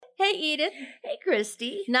Hey, Edith. Hey,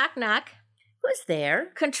 Christy. Knock, knock. Who's there?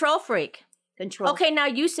 Control freak. Control. Okay, now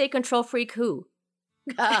you say control freak who?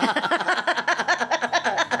 Hi,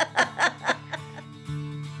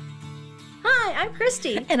 I'm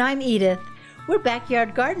Christy. And I'm Edith. We're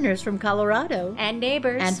backyard gardeners from Colorado. And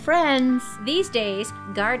neighbors. And friends. These days,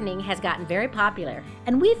 gardening has gotten very popular.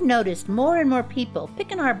 And we've noticed more and more people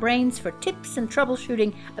picking our brains for tips and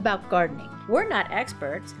troubleshooting about gardening. We're not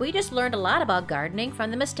experts. We just learned a lot about gardening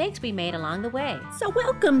from the mistakes we made along the way. So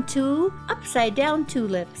welcome to Upside Down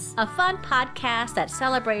Tulips, a fun podcast that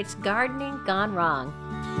celebrates gardening gone wrong.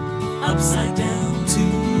 Upside Down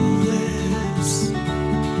Tulips.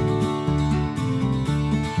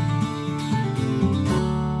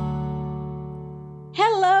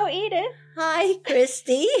 Hello, Edith. Hi,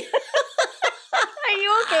 Christy. Are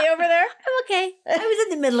you okay over there? I'm okay. I was in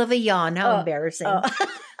the middle of a yawn. How embarrassing.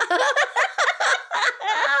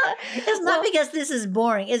 It's not because this is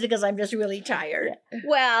boring. It's because I'm just really tired.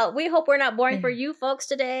 Well, we hope we're not boring for you folks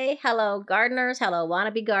today. Hello, gardeners. Hello,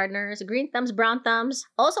 wannabe gardeners. Green thumbs, brown thumbs.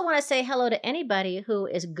 Also want to say hello to anybody who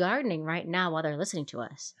is gardening right now while they're listening to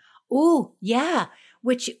us. Ooh, yeah.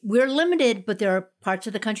 Which we're limited, but there are parts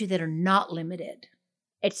of the country that are not limited.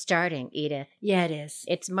 It's starting, Edith. Yeah, it is.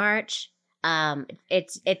 It's March.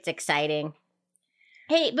 It's exciting.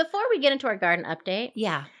 Hey, before we get into our garden update,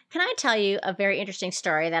 yeah, can I tell you a very interesting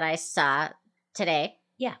story that I saw today?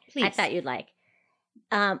 Yeah, please. I thought you'd like.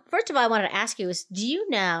 First of all, I wanted to ask you is, do you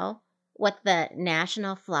know what the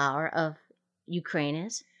national flower of Ukraine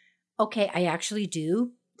is? Okay, I actually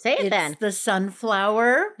do. Say it then. It's the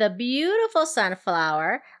sunflower. The beautiful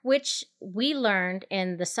sunflower, which we learned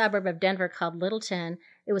in the suburb of Denver called Littleton.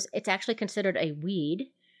 It's actually considered a weed.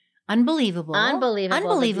 Unbelievable.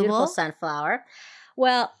 The beautiful sunflower.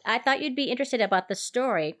 Well, I thought you'd be interested about the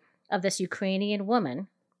story of this Ukrainian woman.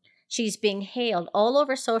 She's being hailed all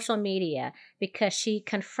over social media because she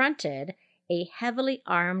confronted a heavily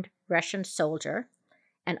armed Russian soldier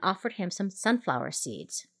and offered him some sunflower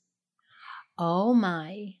seeds. Oh,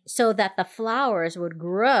 my. So that the flowers would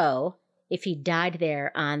grow if he died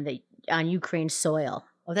there on Ukraine's soil.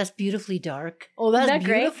 Oh, that's beautifully dark. Oh, that's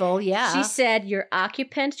beautiful. Great? Yeah. She said, "You're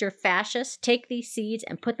occupants, you're fascists. Take these seeds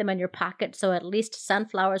and put them in your pocket so at least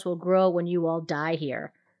sunflowers will grow when you all die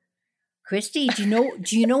here." Christy, do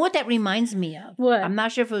you know what that reminds me of? What? I'm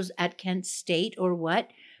not sure if it was at Kent State or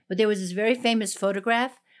what, but there was this very famous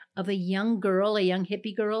photograph of a young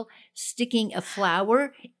hippie girl, sticking a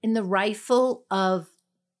flower in the rifle of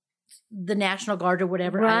the National Guard or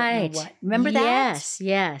whatever. Right. I don't know what. Remember that?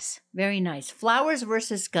 Yes. Very nice. Flowers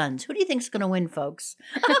versus guns. Who do you think's going to win, folks?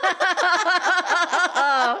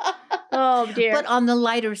 Oh, dear. But on the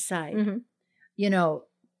lighter side,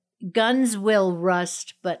 guns will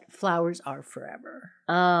rust, but flowers are forever.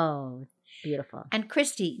 Oh, beautiful. And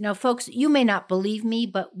Christy, now, folks, you may not believe me,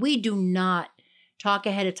 but we do not talk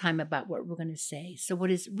ahead of time about what we're going to say. So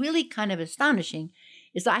what is really kind of astonishing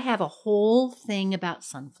is I have a whole thing about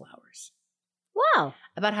sunflowers. Wow.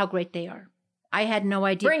 About how great they are. I had no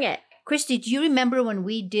idea. Bring it. Christy, do you remember when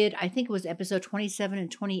we did, I think it was episode 27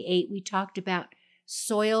 and 28, we talked about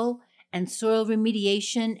soil and soil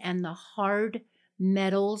remediation and the hard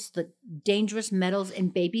metals, the dangerous metals in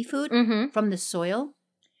baby food from the soil?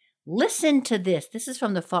 Listen to this. This is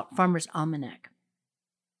from the Farmer's Almanac.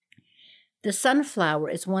 The sunflower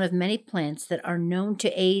is one of many plants that are known to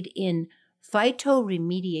aid in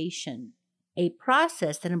phytoremediation, a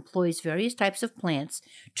process that employs various types of plants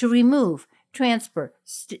to remove, transfer,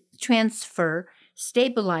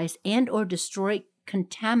 stabilize, and or destroy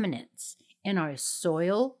contaminants in our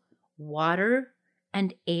soil, water,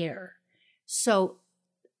 and air. So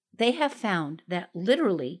they have found that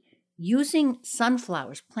literally using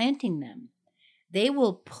sunflowers, planting them, they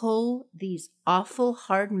will pull these awful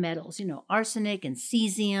hard metals, arsenic and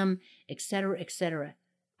cesium, et cetera,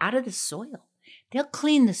 out of the soil. They'll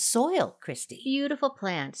clean the soil, Christy. Beautiful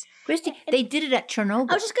plants. Christy, they did it at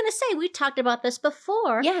Chernobyl. I was just going to say, we talked about this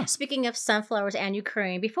before. Yeah. Speaking of sunflowers and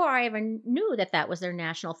Ukraine, before I even knew that was their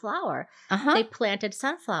national flower, they planted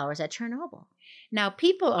sunflowers at Chernobyl. Now,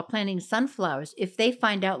 people are planting sunflowers if they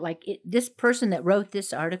find out, this person that wrote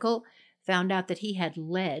this article found out that he had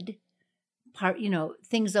lead,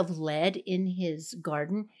 things of lead in his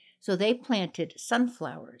garden. So they planted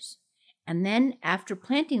sunflowers. And then after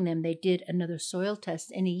planting them, they did another soil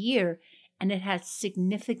test in a year, and it had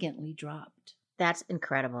significantly dropped. That's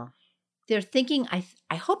incredible. They're thinking,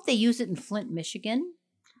 I hope they use it in Flint, Michigan.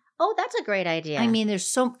 Oh, that's a great idea. I mean,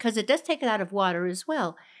 because it does take it out of water as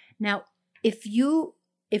well. Now, if you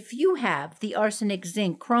have the arsenic,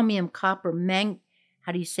 zinc, chromium, copper,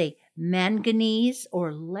 manganese,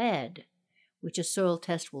 or lead, which a soil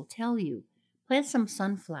test will tell you, plant some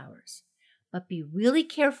sunflowers. But be really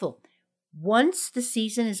careful. Once the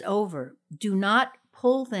season is over, do not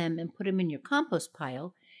pull them and put them in your compost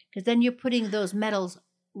pile, because then you're putting those metals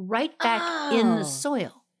right back in the Oh.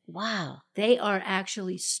 soil. Wow. They are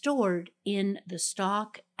actually stored in the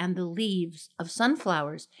stalk and the leaves of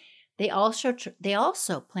sunflowers. They also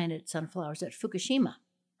planted sunflowers at Fukushima.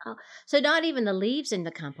 So not even the leaves in the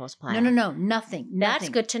compost pile. No, nothing. That's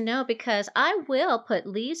good to know, because I will put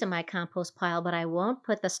leaves in my compost pile, but I won't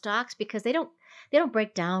put the stalks because they don't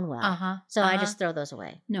break down well. So I just throw those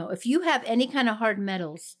away. No, if you have any kind of hard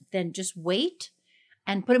metals, then just wait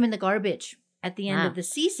and put them in the garbage at the end Wow. of the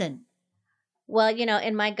season. Well,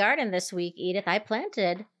 in my garden this week, Edith, I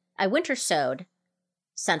winter sowed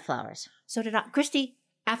sunflowers. So did I. Christy,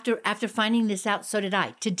 after finding this out, so did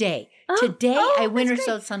I. Today Oh, I that's winter great.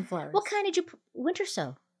 sowed sunflowers. What kind did you winter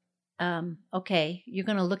sow? Okay, you're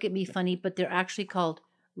going to look at me funny, but they're actually called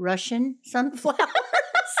Russian sunflowers.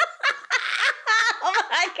 Oh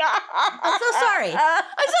my God! I'm so sorry. I'm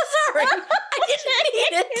so sorry. I didn't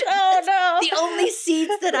mean it. Oh no! The only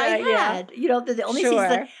seeds that I Right, yeah. had. The only seeds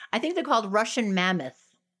that I think they're called Russian mammoth.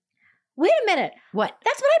 Wait a minute. What?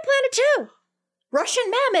 That's what I planted too. Russian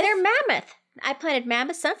mammoth? They're mammoth. I planted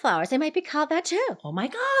mammoth sunflowers. They might be called that too. Oh my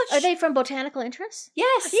gosh. Are they from botanical interest?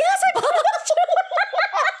 Yes. Yes, I planted.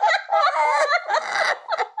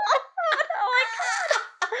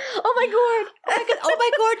 Oh my God! Oh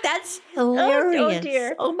my God, that's hilarious.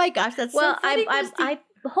 dear. Oh my gosh, that's Well, so funny. I'm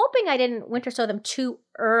hoping I didn't winter sow them too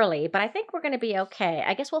early, but I think we're going to be okay.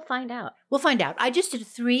 I guess we'll find out. We'll find out. I just did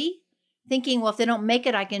 3, thinking, well, if they don't make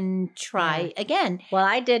it, I can try again. Well,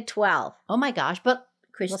 I did 12. Oh my gosh, but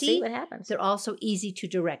We'll see Christy, what happens. they're also easy to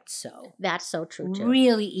direct sow. That's so true too.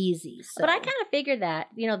 Really easy. So. But I kind of figured that,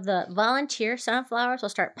 the volunteer sunflowers will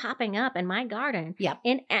start popping up in my garden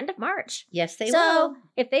in end of March. Yes, they So will.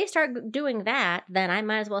 if they start doing that, then I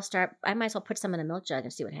might as well put some in a milk jug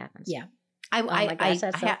and see what happens. Yeah. Oh my gosh,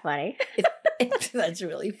 that's so funny. That's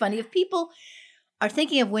really funny. If people are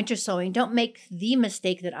thinking of winter sowing, don't make the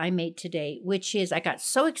mistake that I made today, which is I got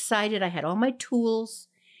so excited. I had all my tools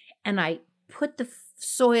and I put the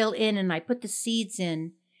soil in and I put the seeds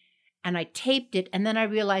in and I taped it. And then I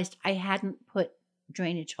realized I hadn't put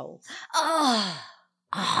drainage holes. All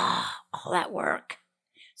that work.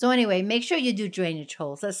 So anyway, make sure you do drainage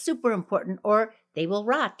holes. That's super important or they will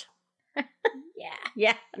rot.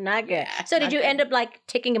 Yeah, not good. Yeah, So did not you good. end up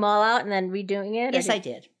taking them all out and then redoing it? Yes, I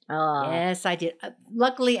did. Oh. Yes, I did.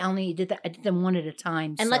 Luckily, I only did that. I did them one at a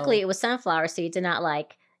time. And so- luckily it was sunflower seeds and not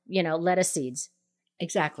lettuce seeds.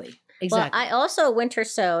 Exactly. Well, I also winter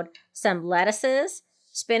sowed some lettuces,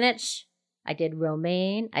 spinach. I did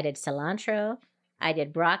romaine. I did cilantro. I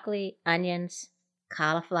did broccoli, onions,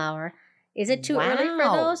 cauliflower. Is it too early for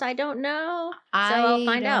Wow. those? I don't know. I'll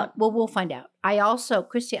find out. Well, we'll find out.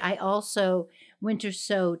 Christy, I also winter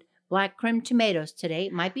sowed black cream tomatoes today.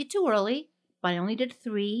 It might be too early, but I only did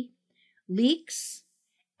 3 leeks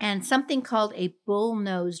and something called a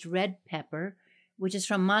bull-nosed red pepper, which is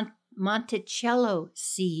from Monticello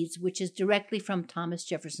seeds, which is directly from Thomas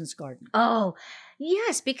Jefferson's garden. Oh,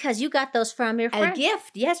 yes, because you got those from your A friend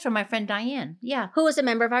gift, yes, from my friend Diane. Yeah. who was a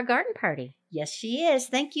member of our garden party. Yes, she is.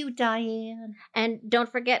 Thank you, Diane. And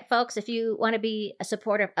don't forget, folks, if you want to be a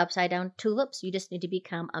supporter of Upside Down Tulips, you just need to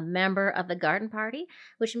become a member of the garden party,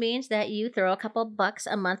 which means that you throw a couple bucks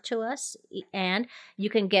a month to us and you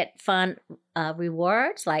can get fun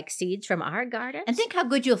rewards like seeds from our garden. And think how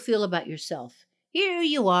good you'll feel about yourself. Here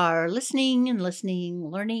you are, listening and listening,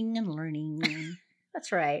 learning and learning.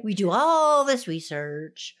 That's right. We do all this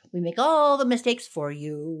research. We make all the mistakes for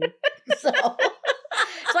you. So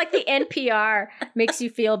It's like the NPR makes you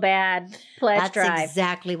feel bad pledge that's drive.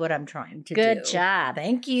 exactly what I'm trying to do. Good job.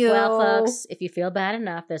 Thank you. Well, folks, if you feel bad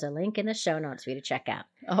enough, there's a link in the show notes for you to check out.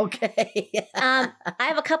 Okay. I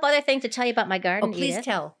have a couple other things to tell you about my garden. Oh, please Edith.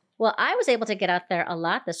 tell. Well, I was able to get out there a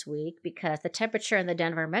lot this week because the temperature in the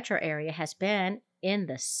Denver metro area has been in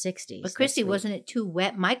the 60s. But Christy, this week. wasn't it too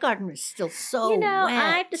wet? My garden was still so You know, wet.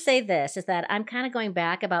 I have to say this, is that I'm kind of going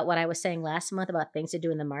back about what I was saying last month about things to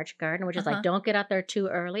do in the March garden, which is like, don't get out there too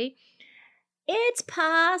early. It's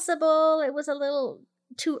possible it was a little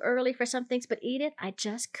too early for some things, but Edith, I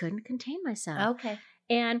just couldn't contain myself. Okay.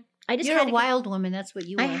 And I just You're had a to wild woman. That's what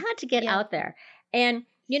you are. I had to get Yeah. out there. And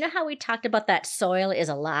you know how we talked about that soil is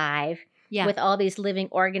alive Yeah. with all these living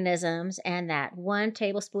organisms, and that 1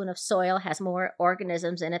 tablespoon of soil has more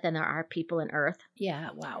organisms in it than there are people in earth. Yeah.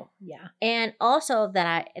 Wow. Yeah. And also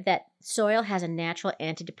that soil has a natural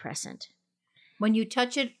antidepressant. When you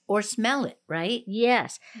touch it or smell it, right?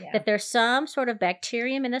 Yes, Yeah. that there's some sort of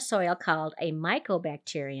bacterium in the soil called a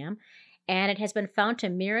mycobacterium, and it has been found to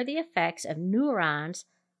mirror the effects of neurons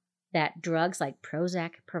that drugs like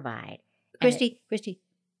Prozac provide. Christy,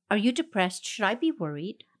 are you depressed? Should I be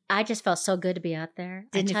worried? I just felt so good to be out there.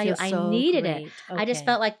 Didn't I tell it you, feel I so needed great? it. I just Okay.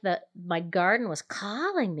 felt like my garden was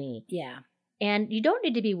calling me. Yeah. And you don't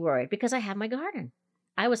need to be worried because I have my garden.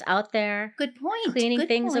 I was out there Good point. cleaning Good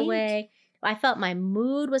things point. away. I felt my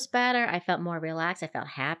mood was better. I felt more relaxed. I felt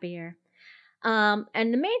happier.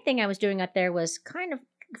 And the main thing I was doing out there was kind of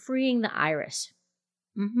freeing the iris.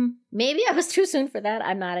 Mm-hmm. Maybe I was too soon for that.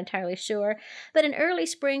 I'm not entirely sure. But in early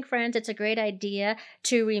spring, friends, it's a great idea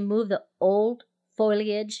to remove the old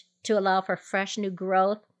foliage to allow for fresh new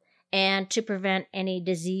growth and to prevent any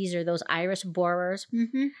disease or those iris borers.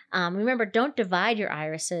 Mm-hmm. Remember, don't divide your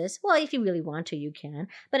irises. Well, if you really want to, you can.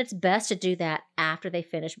 But it's best to do that after they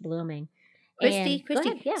finish blooming. Christy, Go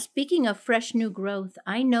ahead, yeah. speaking of fresh new growth,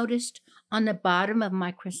 I noticed on the bottom of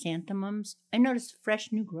my chrysanthemums, I noticed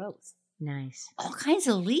fresh new growth. Nice. All kinds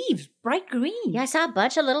of leaves, bright green. Yeah, I saw a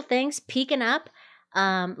bunch of little things peeking up.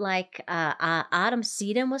 Autumn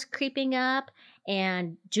sedum was creeping up,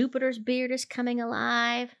 and Jupiter's beard is coming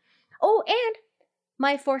alive. Oh, and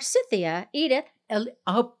my forsythia, Edith,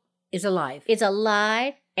 Is alive. is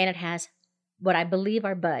alive, and it has what I believe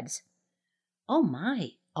are buds. Oh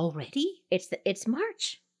my! Already? It's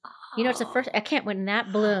March. You know, it's the first. I can't when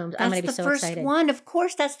that blooms. I'm going to be so first excited. one. Of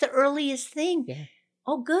course, that's the earliest thing. Yeah.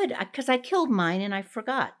 Oh, good. Because I killed mine and I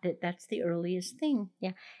forgot that's the earliest thing.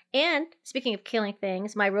 And speaking of killing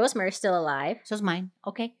things, my rosemary's still alive. So's mine.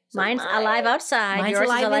 Okay. So's Mine's mine. alive outside. Mine's Yours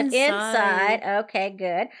alive is alive inside. inside. Okay,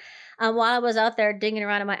 good. While I was out there digging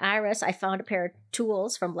around in my iris, I found a pair of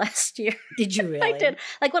tools from last year. Did you really? I did.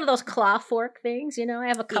 Like one of those claw fork things, you know? I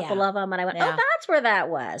have a couple of them, and I went, oh, Yeah. that's where that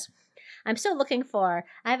was. I'm still looking for,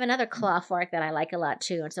 I have another claw fork that I like a lot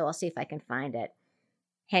too, and so I'll see if I can find it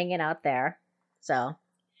hanging out there. So,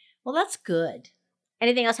 Well, that's good.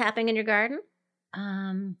 anything else happening in your garden?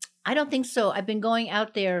 I don't think so. I've been going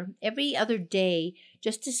out there every other day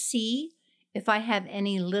just to see if I have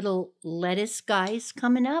any little lettuce guys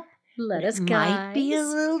coming up. Lettuce It guys. might be a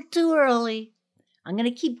little too early. I'm going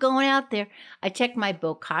to keep going out there. I checked my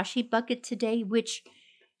bokashi bucket today, which,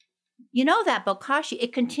 you know, that bokashi,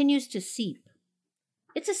 it continues to seep.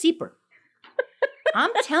 It's a seeper.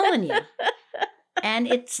 I'm telling you. And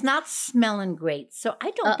it's not smelling great. So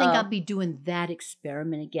I don't think I'll be doing that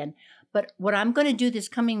experiment again. But what I'm going to do this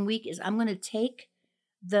coming week is I'm going to take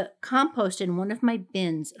the compost in one of my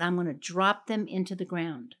bins and I'm going to drop them into the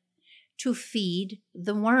ground to feed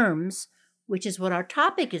the worms, which is what our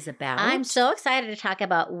topic is about. I'm so excited to talk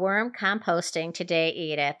about worm composting today,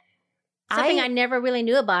 Edith. Something I never really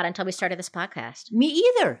knew about until we started this podcast. Me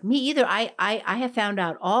either. I have found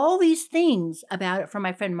out all these things about it from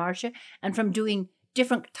my friend Marcia and from doing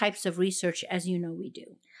different types of research, as you know we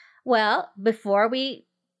do. Well, before we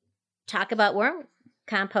talk about worm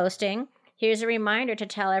composting, here's a reminder to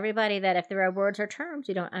tell everybody that if there are words or terms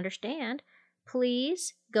you don't understand,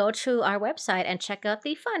 please go to our website and check out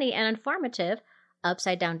the funny and informative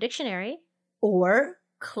Upside Down Dictionary. Or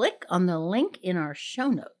click on the link in our show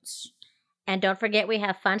notes. And don't forget, we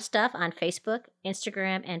have fun stuff on Facebook,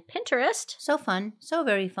 Instagram, and Pinterest. So fun. So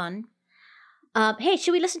very fun. Hey,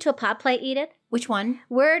 should we listen to a pop play, Edith? Which one?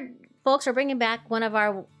 Folks are bringing back one of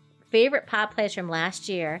our favorite pop plays from last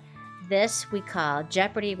year. This we call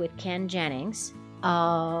Jeopardy with Ken Jennings.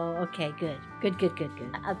 Oh, okay. Good.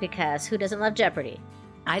 Because who doesn't love Jeopardy?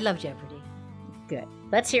 I love Jeopardy. Good.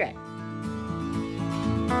 Let's hear it.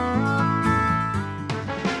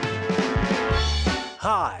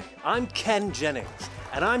 Hi, I'm Ken Jennings,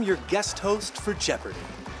 and I'm your guest host for Jeopardy!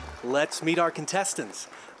 Let's meet our contestants.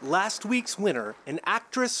 Last week's winner, an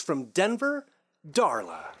actress from Denver,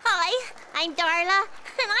 Darla. Hi, I'm Darla,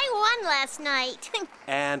 and I won last night.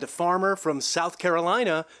 And a farmer from South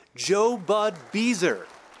Carolina, Joe Bud Beezer.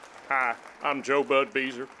 Hi, I'm Joe Bud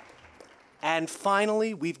Beezer. And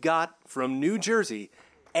finally, we've got, from New Jersey,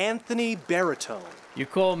 Anthony Baritone. You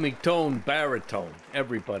call me Tone Baritone.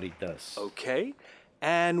 Everybody does. Okay.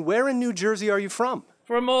 And where in New Jersey are you from?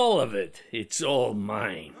 From all of it, it's all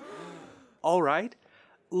mine. All right.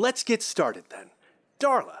 Let's get started then.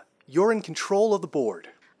 Darla, you're in control of the board.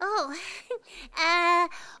 Oh, how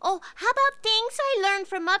about things I learned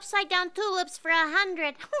from Upside Down Tulips for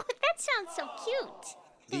 100? That sounds so cute.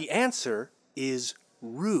 The answer is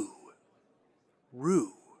rue.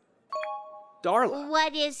 Rue. Darla.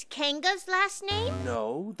 What is Kenga's last name?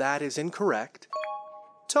 No, that is incorrect.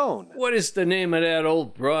 Tone. What is the name of that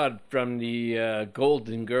old broad from the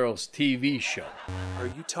Golden Girls TV show? Are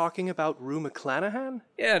you talking about Rue McClanahan?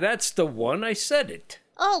 Yeah, that's the one. I said it.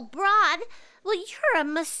 Oh, Broad, well, you're a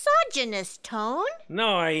misogynist, Tone.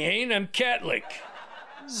 No, I ain't. I'm Catholic.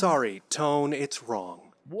 Sorry, Tone, it's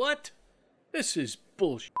wrong. What? This is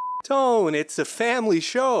bullshit. Tone, it's a family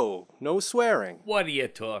show. No swearing. What are you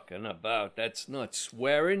talking about? That's not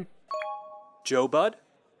swearing. Joe Bud?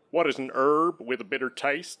 What is an herb with a bitter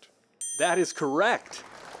taste? That is correct.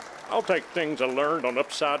 I'll take things I learned on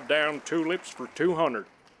Upside Down Tulips for 200.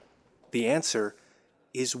 The answer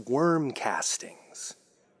is worm castings.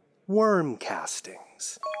 Worm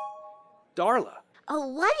castings. Darla. Oh,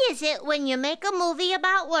 what is it when you make a movie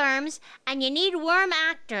about worms and you need worm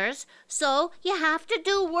actors, so you have to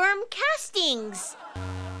do worm castings?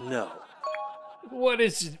 No. What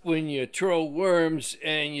is it when you throw worms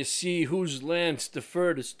and you see whose land's the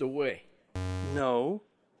furthest away? No.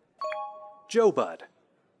 Joe Bud.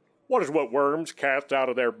 What is what worms cast out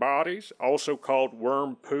of their bodies, also called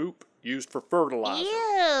worm poop, used for fertilizer?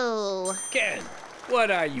 Ew. Ken, what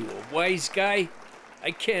are you, a wise guy?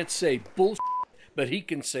 I can't say bullshit, but he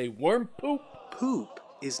can say worm poop? Poop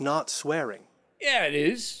is not swearing. Yeah, it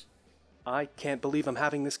is. I can't believe I'm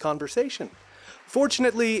having this conversation.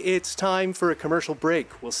 Fortunately, it's time for a commercial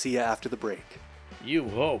break. We'll see you after the break. You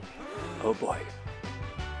hope. Oh boy.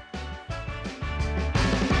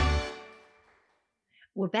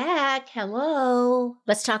 We're back. Hello.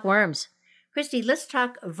 Let's talk worms. Christy, let's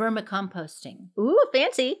talk vermicomposting. Ooh,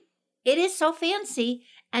 fancy. It is so fancy,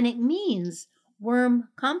 and it means worm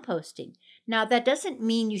composting. Now, that doesn't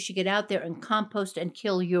mean you should get out there and compost and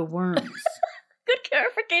kill your worms. Good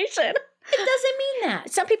clarification. It doesn't mean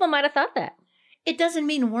that. Some people might have thought that. It doesn't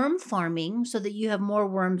mean worm farming so that you have more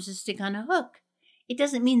worms to stick on a hook. It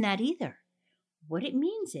doesn't mean that either. What it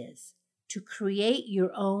means is to create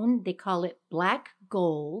your own, they call it black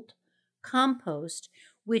gold compost,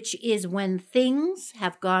 which is when things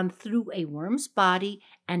have gone through a worm's body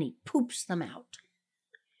and he poops them out.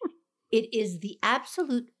 It is the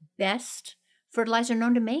absolute best fertilizer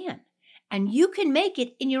known to man. And you can make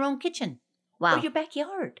it in your own kitchen or your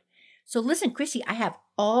backyard. So listen, Chrissy, I have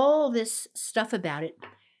all this stuff about it.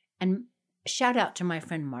 And shout out to my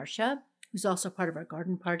friend Marcia, who's also part of our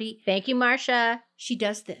garden party. Thank you, Marcia. She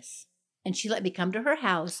does this. And she let me come to her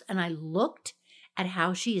house, and I looked at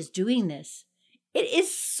how she is doing this. It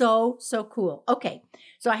is so, so cool. Okay,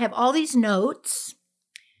 so I have all these notes.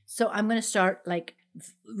 So I'm going to start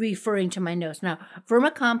referring to my notes. Now,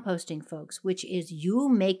 vermicomposting, folks, which is you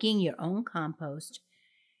making your own compost.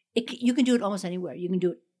 You can do it almost anywhere. You can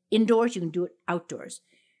do it indoors. You can do it outdoors.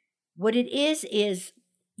 What it is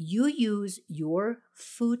you use your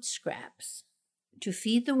food scraps to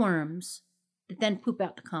feed the worms that then poop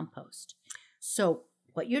out the compost. So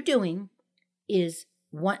what you're doing is,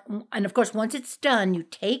 and of course, once it's done, you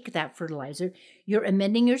take that fertilizer, you're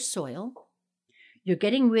amending your soil, you're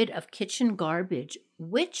getting rid of kitchen garbage,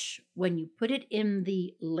 which, when you put it in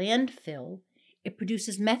the landfill, it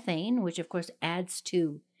produces methane, which of course adds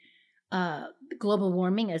to global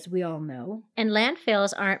warming, as we all know. And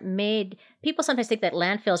landfills aren't made. People sometimes think that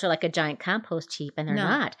landfills are like a giant compost heap, and they're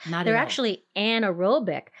not. They're actually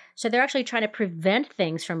anaerobic. So they're actually trying to prevent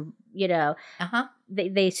things from,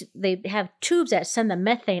 they have tubes that send the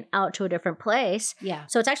methane out to a different place. Yeah.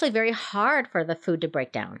 So it's actually very hard for the food to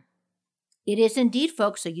break down. It is indeed,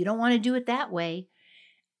 folks. So you don't want to do it that way.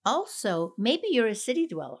 Also, maybe you're a city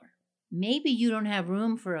dweller. Maybe you don't have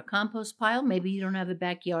room for a compost pile. Maybe you don't have a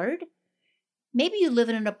backyard. Maybe you live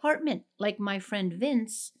in an apartment like my friend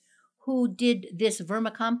Vince, who did this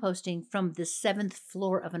vermicomposting from the 7th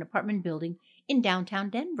floor of an apartment building in downtown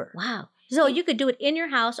Denver. Wow. So you could do it in your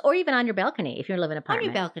house or even on your balcony if you live in an apartment.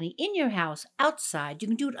 On your balcony, in your house, outside. You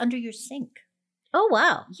can do it under your sink. Oh,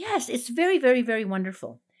 wow. Yes, it's very, very, very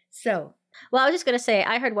wonderful. So, well, I was just going to say,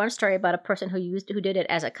 I heard one story about a person who did it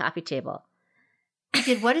as a coffee table. You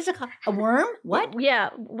did what is a worm? What?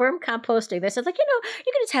 Yeah, worm composting. They said, you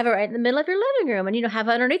can just have it right in the middle of your living room and, have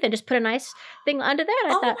it underneath and just put a nice thing under that.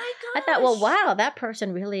 My gosh. I thought, well, wow, that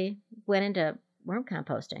person really went into worm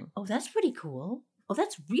composting. Oh, that's pretty cool. Oh,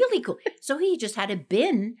 that's really cool. So he just had a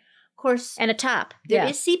bin, of course. And a top. There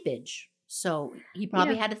is seepage. So he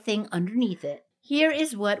probably had a thing underneath it. Here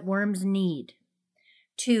is what worms need.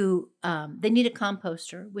 They need a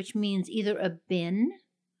composter, which means either a bin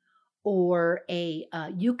or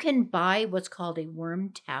you can buy what's called a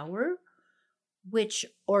worm tower,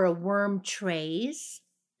 or a worm trays.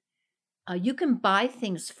 You can buy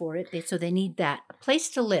things for it, so they need that. A place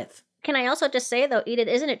to live. Can I also just say, though, Edith,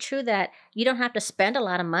 isn't it true that you don't have to spend a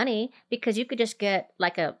lot of money because you could just get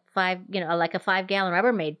like a 5-gallon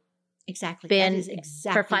Rubbermaid exactly bin that is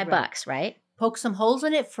exactly for $5, right? Poke some holes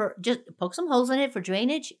in it for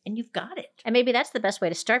drainage, and you've got it. And maybe that's the best way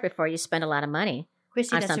to start before you spend a lot of money.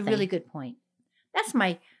 Christy, on that's something. a really good point. That's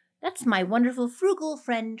my wonderful frugal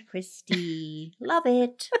friend, Christy. Love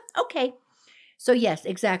it. Okay. So yes,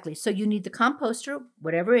 exactly. So you need the composter,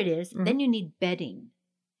 whatever it is. Mhm. Then you need bedding.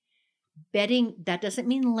 Bedding, that doesn't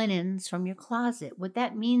mean linens from your closet. What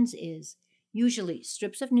that means is usually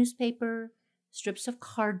strips of newspaper, strips of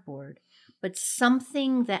cardboard, but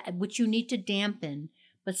something that which you need to dampen,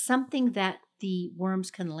 but something that the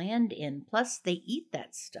worms can land in. Plus, they eat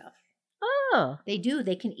that stuff. Oh. They do.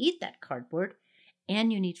 They can eat that cardboard,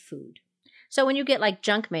 and you need food. So when you get like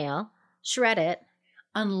junk mail, shred it.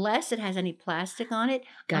 Unless it has any plastic on it,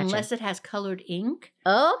 Gotcha. unless it has colored ink.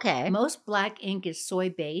 Oh, okay. Most black ink is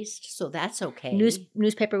soy-based, so that's okay.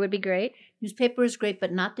 Newspaper would be great. Newspaper is great,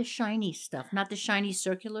 but not the shiny stuff, not the shiny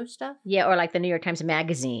circular stuff. Yeah, or like the New York Times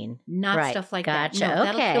Magazine. Not Right. stuff like Gotcha. that. No,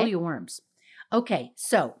 that'll Okay. kill your worms. Okay,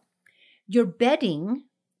 so your bedding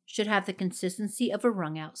should have the consistency of a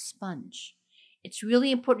wrung-out sponge. It's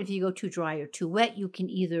really important if you go too dry or too wet, you can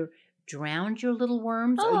either drown your little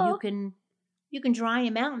worms or Oh. you can dry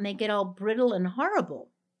them out and they get all brittle and horrible.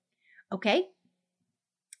 Okay?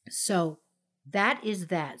 So that is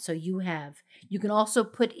that. So you can also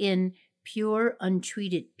put in pure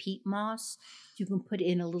untreated peat moss. You can put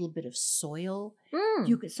in a little bit of soil.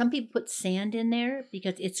 Some people put sand in there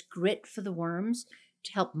because it's grit for the worms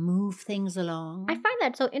to help move things along. I find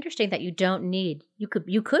that so interesting that you don't need. You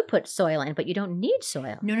could put soil in, but you don't need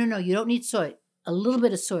soil. No. You don't need soil. A little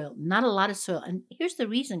bit of soil, not a lot of soil. And here's the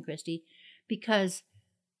reason, Christy, because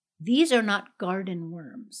these are not garden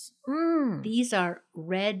worms. These are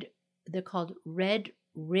they're called red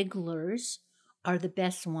wrigglers, are the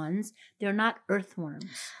best ones. They're not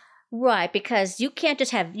earthworms. Right, because you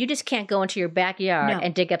just can't go into your backyard No.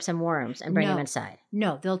 and dig up some worms and bring them No. inside.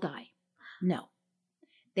 No, they'll die. No.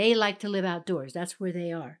 They like to live outdoors. That's where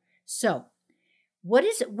they are. So,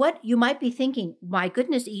 what you might be thinking, my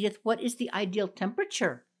goodness, Edith, what is the ideal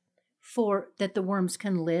temperature for that the worms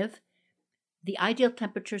can live? The ideal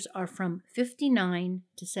temperatures are from 59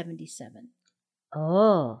 to 77.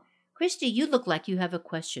 Oh. Christy, you look like you have a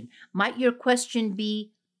question. Might your question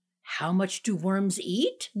be, how much do worms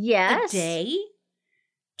eat Yes. a day?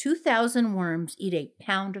 2,000 worms eat a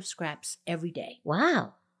pound of scraps every day.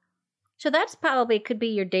 Wow. So that's probably could be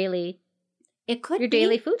your daily It could your be.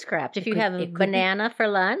 daily food scraps. If It you could- have it a could be. banana for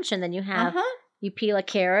lunch and then you have you peel a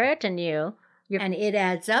carrot and And it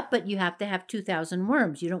adds up, but you have to have 2,000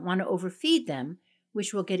 worms. You don't want to overfeed them,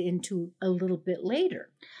 which we'll get into a little bit later.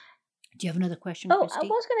 Do you have another question, Oh, I Christy?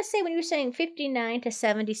 was going to say when you were saying 59 to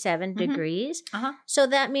 77 degrees, Uh-huh. so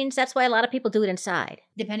that means that's why a lot of people do it inside.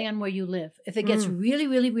 Depending on where you live. If it gets really,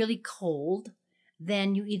 really, really cold,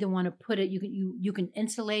 then you either want to put it, you can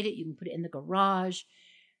insulate it, you can put it in the garage,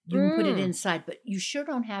 you can put it inside, but you sure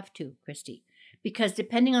don't have to, Christy, because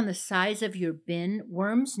depending on the size of your bin,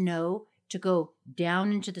 worms know to go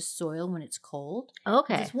down into the soil when it's cold. 'Cause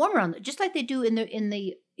Okay. It's warmer on just like they do in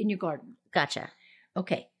your garden. Gotcha.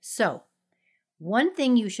 Okay, so one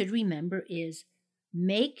thing you should remember is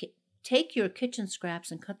take your kitchen scraps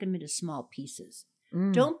and cut them into small pieces.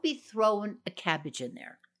 Don't be throwing a cabbage in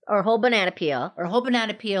there, Or a whole banana peel. or a whole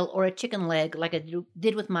banana peel, or a chicken leg, like I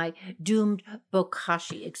did with my doomed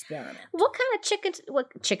bokashi experiment. What kind of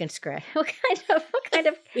chicken scratch? What kind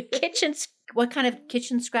of kitchen What kind of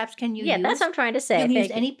kitchen scraps can you Yeah, use? that's what I'm trying to say. You can use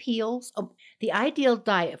Thank you. any peels. Oh, the ideal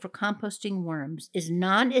diet for composting worms is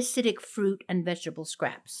non-acidic fruit and vegetable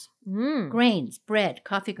scraps. Grains, bread,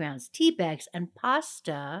 coffee grounds, tea bags, and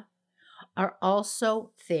pasta are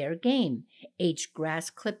also fair game. Aged grass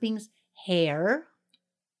clippings, hair.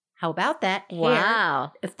 How about that? Hair.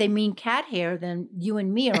 Wow. If they mean cat hair, then you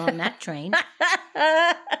and me are on that train.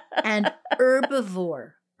 And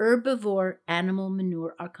herbivore animal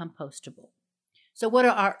manure are compostable. So what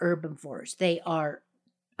are our herbivores? They are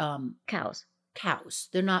Cows. cows.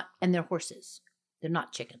 They're not, and they're horses. They're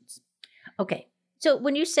not chickens. Okay. So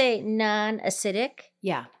when you say non-acidic,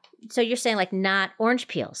 Yeah, so you're saying like not orange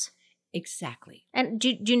peels. exactly. And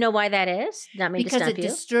do you know why that is? Not mean to Because stop it you.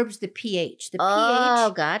 disturbs the pH. The Oh,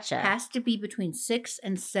 pH gotcha. has to be between 6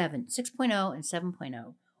 and 7, 6.0 and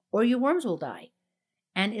 7.0, or your worms will die.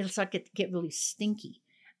 And it'll start to get really stinky.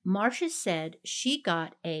 Marcia said she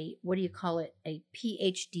got a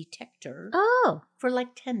pH detector Oh, for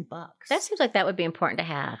like $10. that seems like that would be important to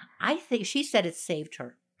have. I think she said it saved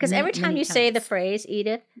her. Because many- every time many you say the times. phrase,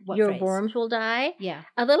 Edith, What your phrase? worms will die, Yeah.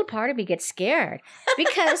 a little part of me gets scared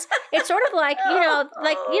because it's sort of like,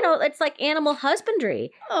 it's like animal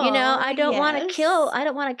husbandry. I don't want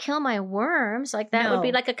to kill my worms. Like that would be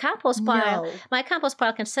No. like a compost pile. No. My compost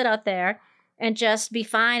pile can sit out there and just be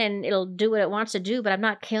fine and it'll do what it wants to do, but I'm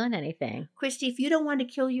not killing anything. Christy, if you don't want to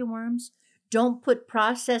kill your worms, Don't put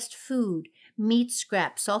processed food, meat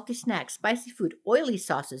scraps, salty snacks, spicy food, oily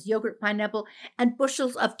sauces, yogurt, pineapple, and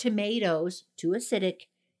bushels of tomatoes, too acidic,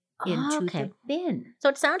 into the bin. So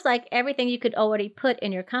it sounds like everything you could already put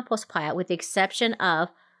in your compost pile with the exception of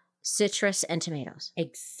citrus and tomatoes.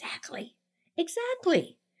 Exactly.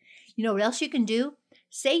 You know what else you can do?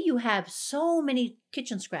 Say you have so many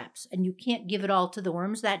kitchen scraps and you can't give it all to the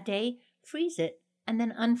worms that day, freeze it and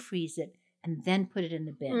then unfreeze it and then put it in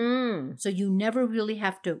the bin. So you never really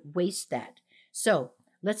have to waste that. So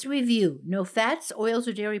let's review. No fats, oils,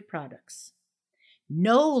 or dairy products.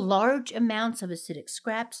 No large amounts of acidic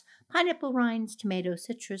scraps, pineapple rinds, tomato,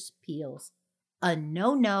 citrus, peels. A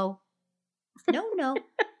no.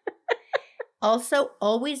 Also,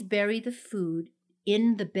 always bury the food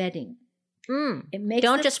in the bedding. It makes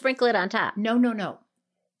Don't just sprinkle it on top. No.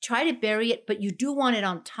 Try to bury it, but you do want it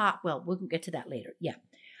on top. Well, we'll get to that later. Yeah.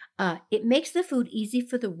 It makes the food easy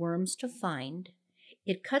for the worms to find.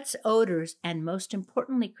 It cuts odors, and most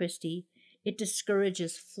importantly, Christy, it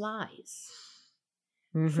discourages flies.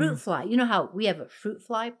 Fruit fly. You know how we have a fruit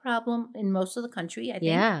fly problem in most of the country, I think?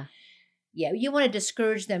 Yeah. Yeah, you want to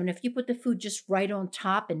discourage them. And if you put the food just right on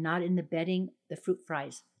top and not in the bedding, the fruit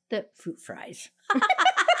flies. The fruit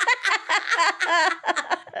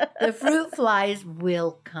flies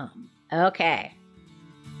will come. Okay.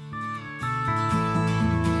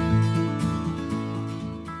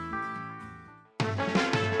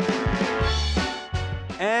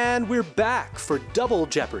 And we're back for Double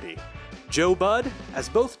Jeopardy. Joe Bud, as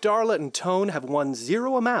both Darla and Tone have won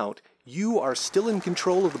 0 amount, you are still in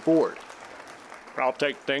control of the board. I'll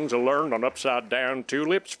take things I learned on Upside Down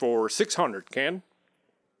Tulips for 600, Ken.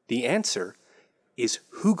 The answer is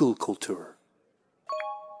Hugelkultur.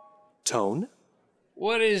 Tone?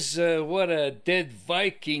 What is what a dead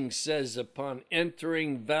Viking says upon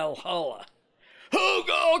entering Valhalla?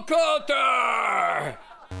 Hugelkultur!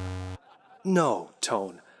 No,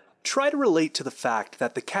 Tone. Try to relate to the fact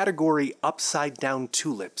that the category Upside Down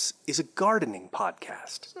Tulips is a gardening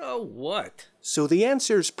podcast. So what? So the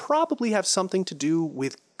answers probably have something to do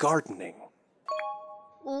with gardening.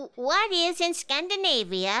 What is in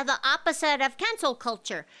Scandinavia the opposite of cancel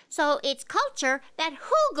culture? So it's culture that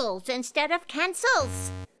hugels instead of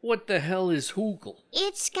cancels. What the hell is hugel?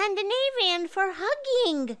 It's Scandinavian for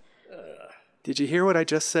hugging. Did you hear what I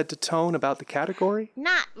just said to Tone about the category?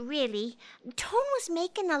 Not really. Tone was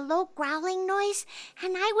making a low growling noise,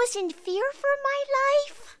 and I was in fear for my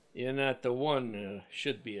life. You're not the one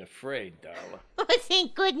should be afraid, Darla. Oh,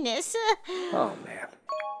 thank goodness. Oh, man.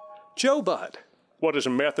 Joe Bud. What is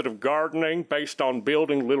a method of gardening based on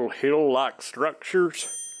building little hill-like structures?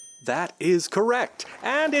 That is correct.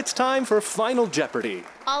 And it's time for Final Jeopardy.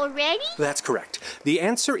 Already? That's correct. The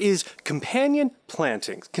answer is companion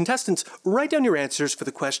planting. Contestants, write down your answers for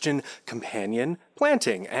the question companion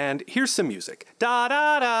planting. And here's some music. Da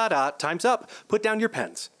da da da. Time's up. Put down your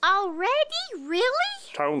pens. Already? Really?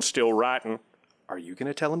 Tone's still writing. Are you going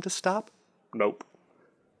to tell him to stop? Nope.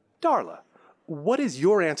 Darla, what is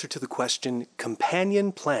your answer to the question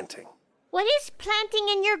companion planting? What is planting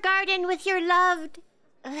in your garden with your loved?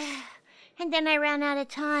 And then I ran out of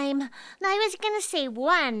time. I was going to say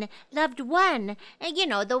one, loved one. You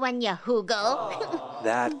know, the one you hugel.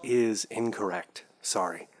 That is incorrect.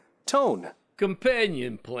 Sorry. Tone.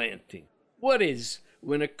 Companion planting. What is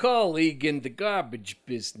when a colleague in the garbage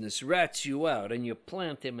business rats you out and you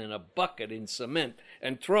plant him in a bucket in cement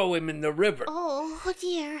and throw him in the river? Oh,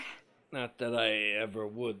 dear. Not that I ever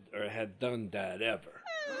would or had done that ever.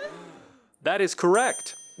 That is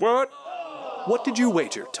correct. What? What did you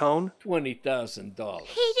wager, Tone? $20,000.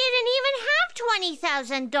 He didn't even have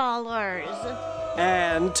 $20,000.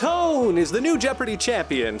 And Tone is the new Jeopardy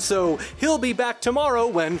champion, so he'll be back tomorrow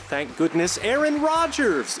when, thank goodness, Aaron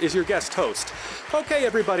Rodgers is your guest host. Okay,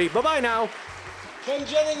 everybody, bye-bye now. Ken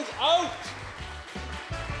Jennings out!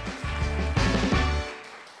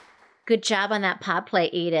 Good job on that pod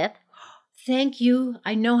play, Edith. Thank you.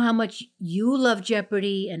 I know how much you love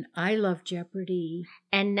Jeopardy, and I love Jeopardy.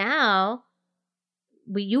 And now,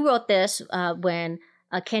 you wrote this when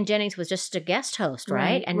Ken Jennings was just a guest host,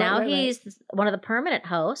 right? And now he's one of the permanent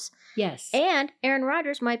hosts. Yes. And Aaron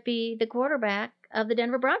Rodgers might be the quarterback of the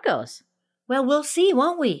Denver Broncos. Well, we'll see,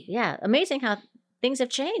 won't we? Yeah, amazing how things have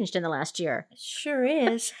changed in the last year. It sure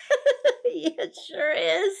is. It sure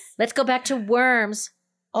is. Let's go back to worms.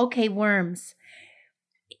 Okay, worms.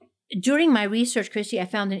 During my research, Christy, I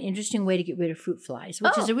found an interesting way to get rid of fruit flies,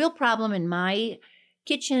 which is a real problem in my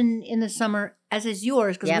kitchen in the summer, as is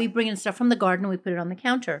yours, because we bring in stuff from the garden and we put it on the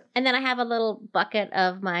counter. And then I have a little bucket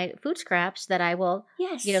of my food scraps that I will,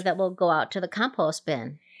 that will go out to the compost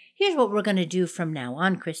bin. Here's what we're going to do from now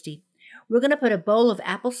on, Christy. We're going to put a bowl of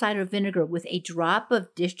apple cider vinegar with a drop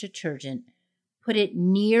of dish detergent. Put it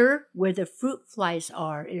near where the fruit flies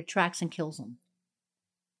are. It attracts and kills them.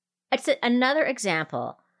 It's another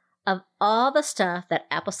example of all the stuff that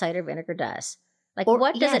apple cider vinegar does. Like,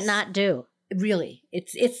 what does it not do? Really,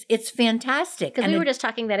 it's fantastic. Because we were just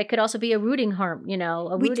talking that it could also be a rooting hormone, rooting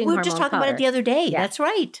hormone. We were just talking about it the other day. Yeah. That's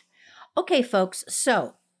right. Okay, folks.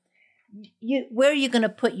 So, where are you going to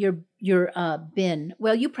put your bin?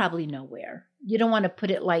 Well, you probably know where. You don't want to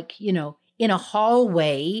put it in a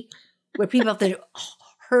hallway where people have to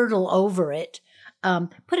hurdle over it.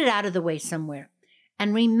 Put it out of the way somewhere.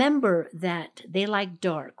 And remember that they like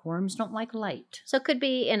dark. Worms don't like light. So it could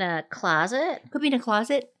be in a closet? Could be in a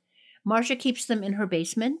closet. Marcia keeps them in her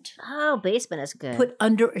basement. Oh, basement is good. Put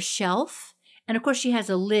under a shelf. And of course, she has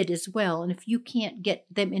a lid as well. And if you can't get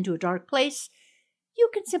them into a dark place, you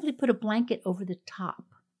can simply put a blanket over the top.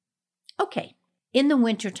 Okay. In the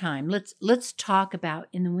wintertime, let's talk about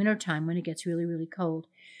in the wintertime when it gets really, really cold.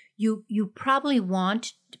 You probably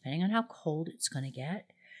want, depending on how cold it's going to get,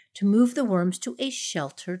 to move the worms to a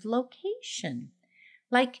sheltered location,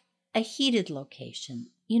 like a heated location,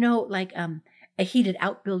 like a heated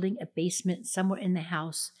outbuilding, a basement, somewhere in the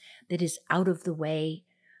house that is out of the way.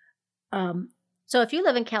 So if you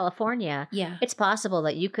live in California, it's possible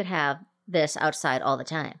that you could have this outside all the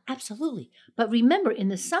time. Absolutely. But remember, in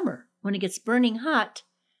the summer, when it gets burning hot,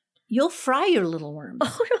 you'll fry your little worms.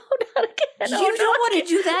 Oh, no, not again. You don't want to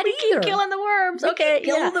do that either. Keep killing the worms. Okay,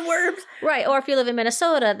 kill the worms. Right. Or if you live in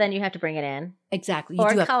Minnesota, then you have to bring it in. Exactly.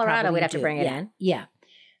 Or in Colorado, we'd have to bring it in. Yeah.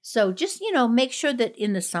 So just, make sure that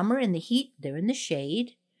in the summer, in the heat, they're in the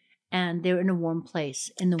shade and they're in a warm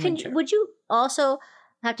place in the winter. Would you also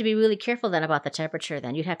have to be really careful then about the temperature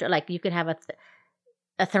then? You'd have to, you could have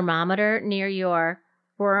a thermometer near your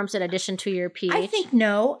worms in addition to your pH? I think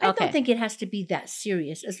no. I don't think it has to be that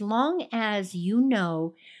serious. As long as you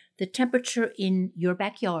know the temperature in your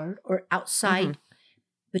backyard or outside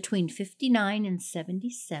between 59 and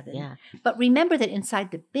 77. Yeah. But remember that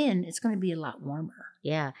inside the bin, it's going to be a lot warmer.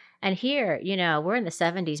 Yeah. And here, we're in the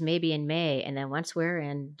 70s, maybe in May. And then once we're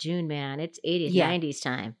in June, man, it's 80s, 90s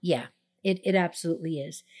time. Yeah, it absolutely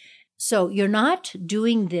is. So you're not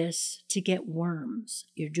doing this to get worms.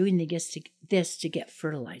 You're doing this to get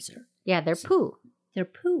fertilizer. Yeah, they're poo. They're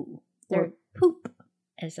poo. They're poop,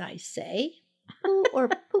 as I say. Poo or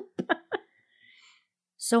poop.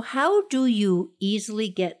 So how do you easily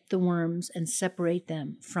get the worms and separate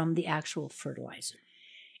them from the actual fertilizer?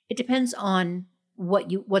 It depends on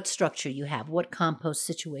what structure you have, what compost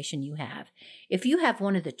situation you have. If you have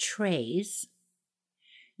one of the trays,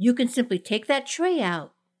 you can simply take that tray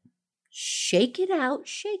out, shake it out,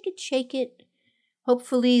 shake it.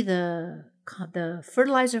 Hopefully the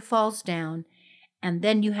fertilizer falls down, and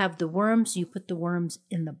then you have the worms. You put the worms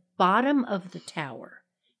in the bottom of the tower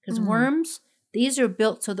because worms, these are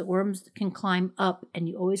built so that worms can climb up, and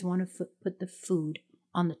you always want to put the food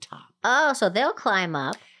on the top. Oh, so they'll climb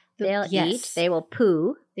up. They'll eat. They will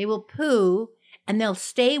poo. They will poo, and they'll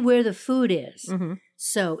stay where the food is. Mm-hmm.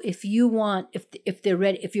 So if you want, if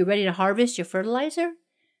you're ready to harvest your fertilizer,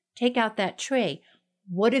 take out that tray.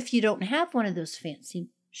 What if you don't have one of those fancy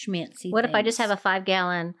schmancy What things? if I just have a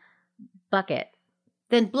 5-gallon bucket?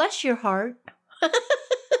 Then bless your heart.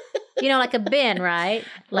 Like a bin, right?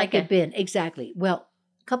 Like a bin, exactly. Well,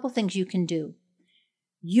 a couple things you can do.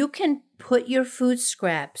 You can put your food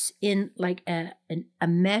scraps in like a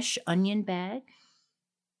mesh onion bag,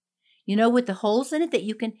 with the holes in it that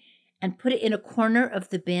you can, and put it in a corner of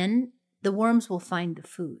the bin. The worms will find the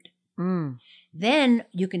food. Then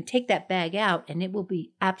you can take that bag out and it will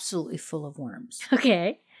be absolutely full of worms.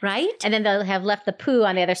 Okay. Right? And then they'll have left the poo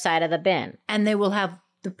on the other side of the bin. And they will have,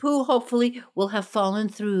 the poo hopefully will have fallen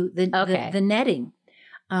through the netting.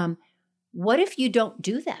 What if you don't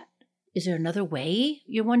do that? Is there another way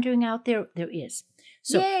you're wondering out there? There is.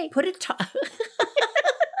 So Yay. Put a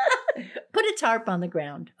tarp on the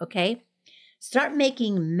ground, okay? Start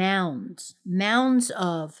making mounds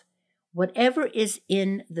of whatever is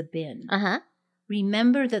in the bin.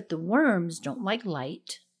 Remember that the worms don't like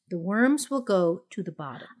light. The worms will go to the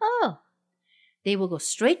bottom. Oh. They will go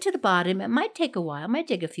straight to the bottom. It might take a while. It might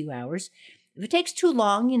take a few hours. If it takes too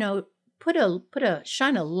long,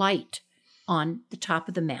 shine a light on the top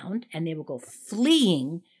of the mound, and they will go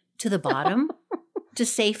fleeing to the bottom to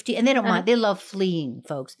safety. And they don't mind. They love fleeing,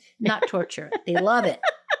 folks, not torture. They love it.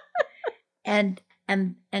 And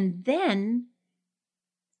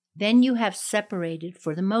then you have separated,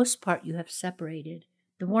 for the most part, you have separated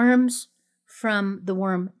the worms from the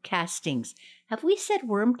worm castings. Have we said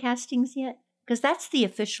worm castings yet? Because that's the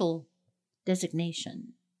official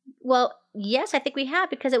designation. Well, yes, I think we have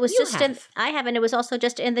because it was You just in. have. I have, and it was also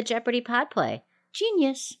just in the Jeopardy pod play.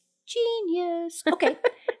 Genius. Okay.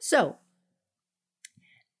 So,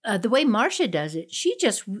 the way Marcia does it,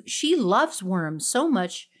 she loves worms so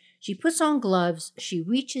much. She puts on gloves, she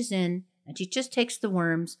reaches in, and she just takes the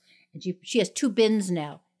worms, and she has 2 bins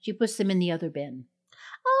now. She puts them in the other bin.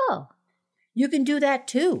 Oh, You can do that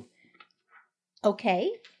too.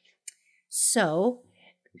 Okay. So,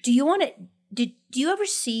 do you want to? Do you ever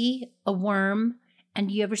see a worm, and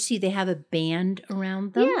do you ever see they have a band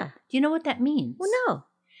around them? Yeah. Do you know what that means? well, no.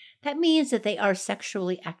 That means that they are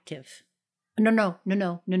sexually active. No.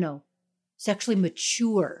 Sexually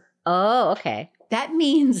mature. Oh, okay. That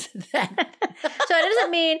means that So it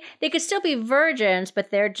doesn't mean they could still be virgins,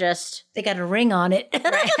 but they're just they got a ring on it. they've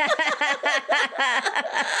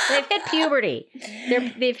hit puberty.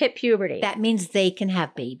 They've hit puberty. That means they can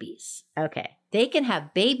have babies. Okay. They can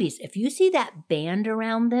have babies. If you see that band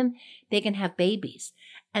around them, they can have babies.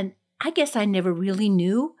 And I guess I never really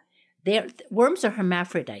knew. Worms are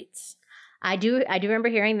hermaphrodites. I do remember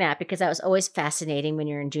hearing that because that was always fascinating when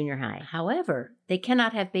you're in junior high. However, they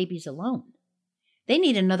cannot have babies alone. They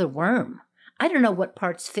need another worm. I don't know what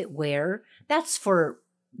parts fit where. That's for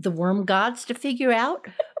the worm gods to figure out,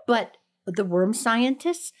 but the worm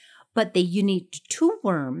scientists. But you need 2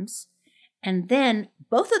 worms, and then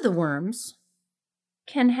both of the worms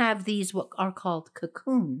can have these what are called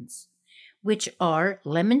cocoons, which are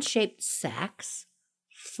lemon-shaped sacs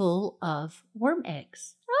full of worm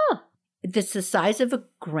eggs. Oh. It's the size of a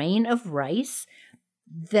grain of rice.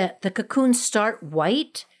 The cocoons start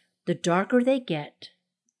white. The darker they get,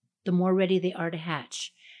 the more ready they are to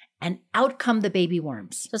hatch. And out come the baby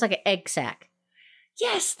worms. So it's like an egg sac.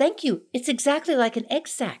 Yes, thank you. It's exactly like an egg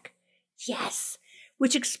sac. Yes.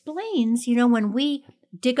 Which explains, when we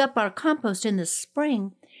dig up our compost in the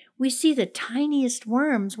spring, we see the tiniest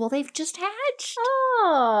worms. Well, they've just hatched.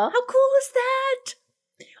 Oh. How cool is that?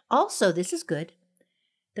 Also, this is good.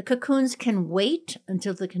 The cocoons can wait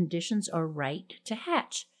until the conditions are right to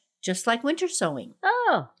hatch, just like winter sowing.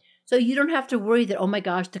 Oh. So you don't have to worry that, oh my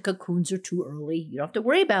gosh, the cocoons are too early. You don't have to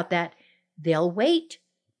worry about that. They'll wait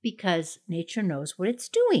because nature knows what it's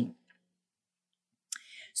doing.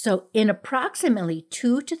 So in approximately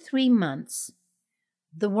 2 to 3 months,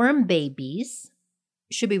 the worm babies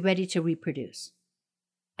should be ready to reproduce.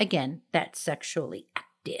 Again, that's sexually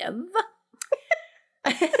active.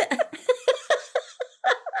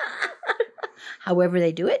 However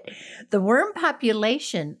they do it. The worm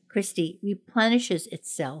population, Christy, replenishes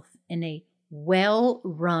itself in a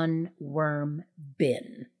well-run worm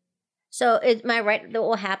bin. So am I right that what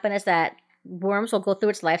will happen is that worms will go through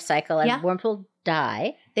its life cycle and Yeah. worms will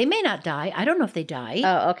die? They may not die. I don't know if they die.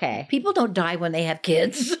 Oh, okay. People don't die when they have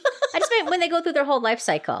kids. I just meant when they go through their whole life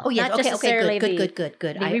cycle. Oh, yes. Not necessarily Good. the I went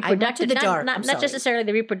to reproductive, the dark. not I'm sorry. necessarily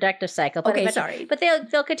the reproductive cycle. But Okay, sorry. But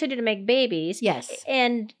they'll continue to make babies. Yes.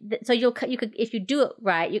 And so you could if you do it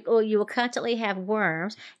right, you will constantly have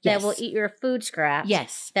worms that Yes. will eat your food scraps.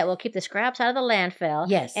 Yes. That will keep the scraps out of the landfill.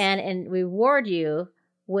 Yes. And reward you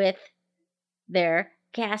with their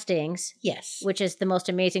castings, Yes. which is the most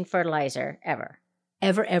amazing fertilizer ever.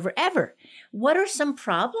 Ever. What are some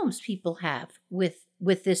problems people have with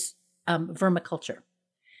this vermiculture?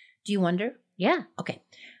 Do you wonder? Yeah. Okay.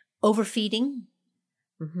 Overfeeding.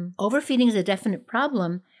 Mm-hmm. Overfeeding is a definite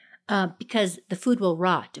problem because the food will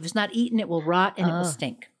rot. If it's not eaten, it will rot and it will Oh.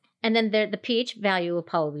 stink. And then the pH value will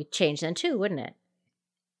probably change then too, wouldn't it?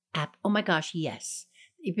 Oh my gosh, yes.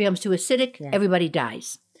 It becomes too acidic, Yeah. everybody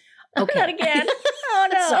dies. Okay. Not again. Oh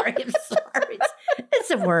no. Sorry, I'm sorry. It's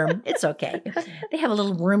a worm. It's okay. They have a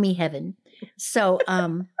little wormy heaven. So,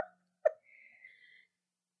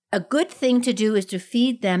 a good thing to do is to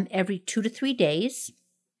feed them every 2 to 3 days,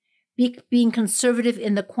 being conservative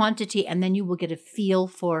in the quantity, and then you will get a feel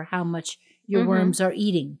for how much your Mhm. worms are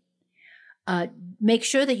eating. Make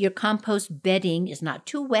sure that your compost bedding is not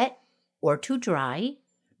too wet or too dry.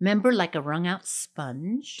 Remember, like a wrung out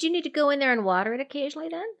sponge. Do you need to go in there and water it occasionally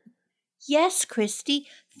then? Yes, Christy.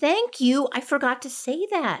 Thank you. I forgot to say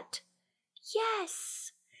that.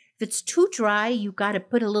 Yes. If it's too dry, you got to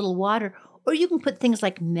put a little water, or you can put things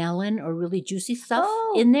like melon or really juicy stuff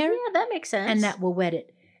in there, Yeah, that makes sense. and that will wet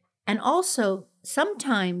it. And also,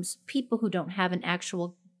 sometimes people who don't have an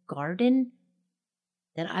actual garden,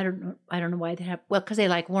 then I don't know why they have, well, because they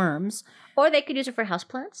like worms. or they could use it for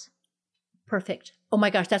houseplants. Perfect. Oh my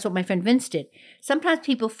gosh, that's what my friend Vince did. Sometimes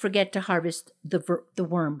people forget to harvest the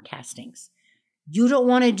worm castings. You don't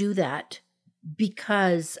want to do that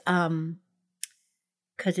because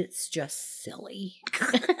it's just silly.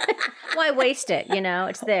 Why waste it?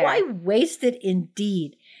 It's there. Why waste it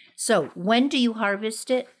indeed? So when do you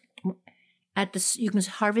harvest it? You can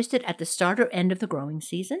harvest it at the start or end of the growing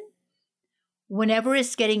season. Whenever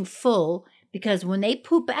it's getting full, because when they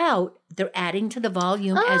poop out, they're adding to the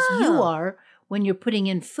volume as you are when you're putting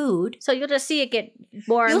in food. So you'll just see it get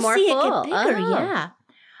more and more full. full. You'll see it get bigger, yeah.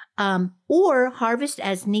 Or harvest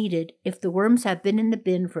as needed if the worms have been in the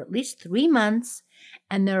bin for at least 3 months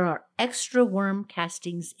and there are extra worm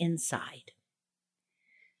castings inside.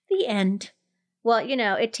 The end. Well,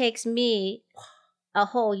 it takes me a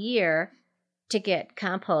whole year to get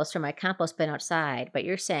compost from my compost bin outside, but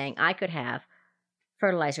you're saying I could have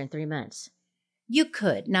fertilizer in 3 months. You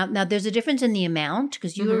could. Now there's a difference in the amount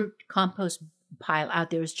because your compost pile out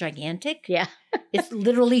there is gigantic. Yeah. It's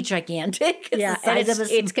literally gigantic. It's the size of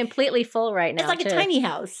it's completely full right now. It's like a tiny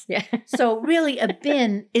house. Yeah. So really a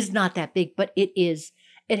bin is not that big, but it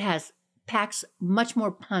packs much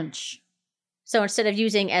more punch. So instead of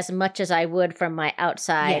using as much as I would from my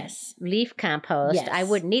outside leaf compost, I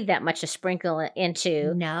wouldn't need that much to sprinkle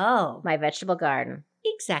into my vegetable garden.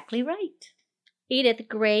 Exactly right. Edith,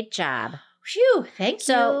 great job. Phew, thank you.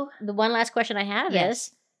 So the one last question I have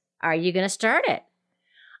is, are you going to start it?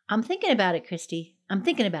 I'm thinking about it, Christy. I'm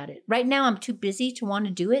thinking about it. Right now I'm too busy to want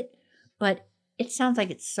to do it, but it sounds like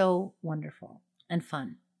it's so wonderful and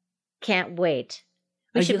fun. Can't wait.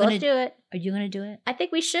 We should both do it. Are you going to do it? I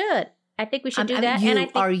think we should. I think we should do that.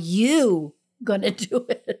 Are you going to do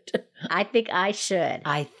it? I think I should.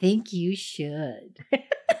 I think you should.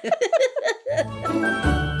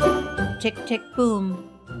 Tick, tick, boom.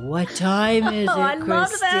 What time is it, Christy? I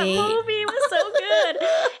loved that movie. It was so good.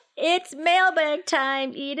 It's mailbag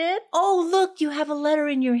time, Edith. Oh, look, you have a letter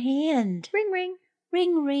in your hand. Ring, ring.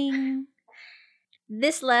 Ring, ring.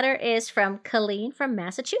 This letter is from Colleen from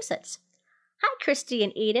Massachusetts. Hi, Christy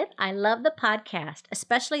and Edith. I love the podcast,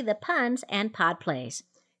 especially the puns and pod plays.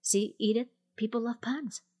 See, Edith, people love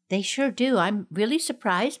puns. They sure do. I'm really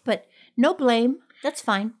surprised, but no blame. That's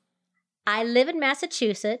fine. I live in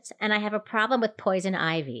Massachusetts, and I have a problem with poison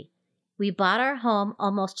ivy. We bought our home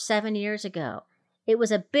almost 7 years ago. It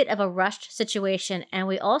was a bit of a rushed situation, and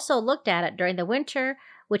we also looked at it during the winter,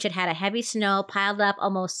 which had a heavy snow piled up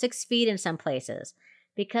almost 6 feet in some places.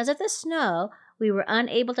 Because of the snow, we were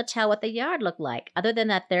unable to tell what the yard looked like, other than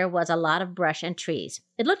that there was a lot of brush and trees.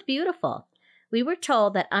 It looked beautiful. We were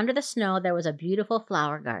told that under the snow there was a beautiful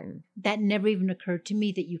flower garden. That never even occurred to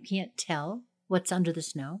me that you can't tell what's under the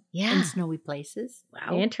snow in snowy places.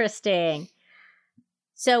 Wow. Interesting.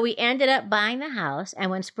 So we ended up buying the house, and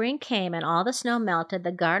when spring came and all the snow melted,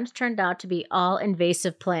 the gardens turned out to be all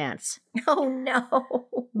invasive plants. Oh, no.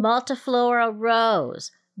 Multiflora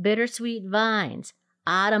rose, bittersweet vines,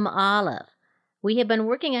 autumn olive. We have been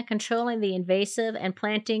working on controlling the invasive and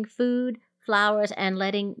planting food, flowers, and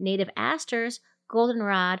letting native asters,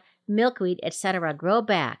 goldenrod, milkweed, etc. grow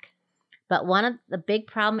back. But one of the big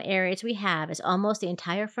problem areas we have is almost the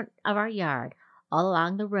entire front of our yard, all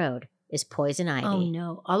along the road, is poison ivy. Oh,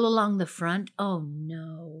 no. All along the front? Oh,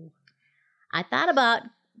 no. I thought about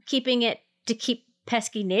keeping it to keep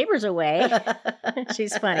pesky neighbors away.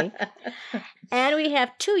 She's funny. And we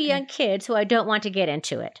have 2 young kids who I don't want to get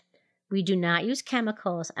into it. We do not use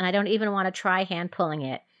chemicals, and I don't even want to try hand pulling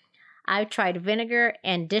it. I've tried vinegar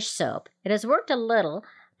and dish soap. It has worked a little,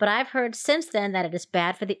 but I've heard since then that it is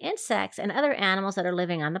bad for the insects and other animals that are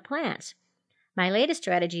living on the plants. My latest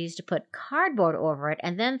strategy is to put cardboard over it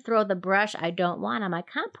and then throw the brush I don't want on my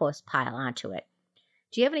compost pile onto it.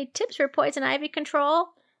 Do you have any tips for poison ivy control?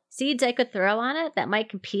 Seeds I could throw on it that might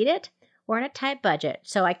compete it? We're on a tight budget,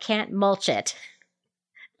 so I can't mulch it.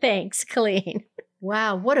 Thanks, Colleen.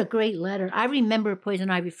 Wow, what a great letter. I remember poison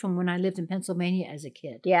ivy from when I lived in Pennsylvania as a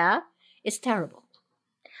kid. Yeah? It's terrible.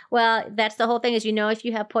 Well, that's the whole thing is if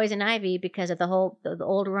you have poison ivy because of the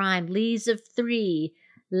old rhyme, leaves of 3,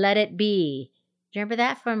 let it be. Do you remember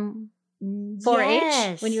that from 4-H?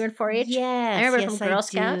 Yes. When you were in 4-H? Yes. I remember from Girl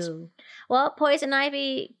Scouts. Do. Well, poison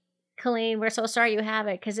ivy, Colleen, we're so sorry you have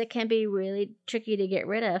it because it can be really tricky to get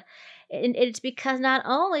rid of. And it's because not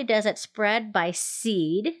only does it spread by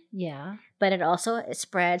seed, but it also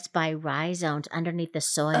spreads by rhizomes underneath the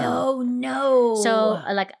soil. Oh, no. So,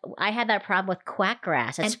 I had that problem with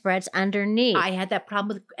quackgrass. It spreads underneath. I had that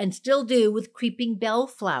problem with, and still do, with creeping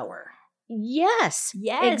bellflower. Yes.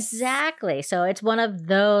 Exactly. So it's one of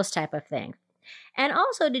those type of things. And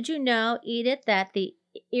also, did you know, Edith, that the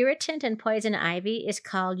irritant in poison ivy is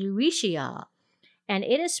called urushiol, and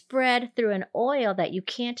it is spread through an oil that you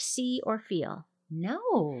can't see or feel?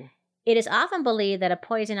 No. It is often believed that a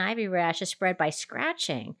poison ivy rash is spread by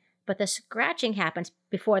scratching, but the scratching happens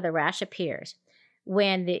before the rash appears.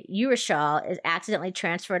 when the urushiol is accidentally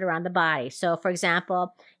transferred around the body. So, for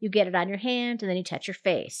example, you get it on your hand and then you touch your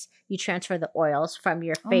face. You transfer the oils from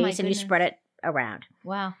your face and you spread it around.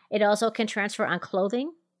 Wow. It also can transfer on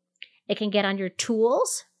clothing. It can get on your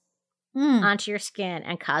tools, onto your skin,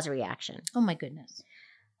 and cause a reaction. Oh, my goodness.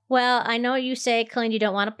 Well, I know you say, Colleen, you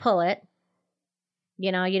don't want to pull it.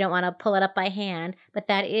 You don't want to pull it up by hand, but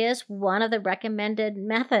that is one of the recommended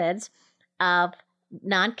methods of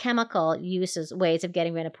non-chemical ways of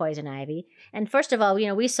getting rid of poison ivy. And first of all,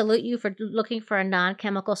 we salute you for looking for a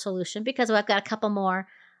non-chemical solution, because I've got a couple more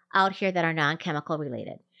out here that are non-chemical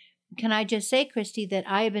related. Can I just say, Christy, that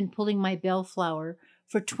I have been pulling my bellflower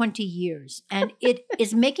for 20 years, and it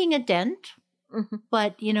is making a dent,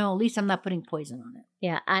 but, at least I'm not putting poison on it.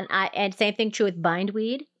 Yeah, and same thing true with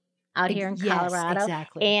bindweed out here in Colorado.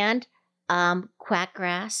 Exactly. And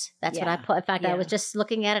quackgrass. That's what I put. In fact, I was just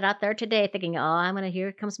looking at it out there today, thinking, here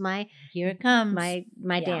it comes my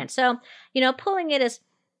dance. So, pulling it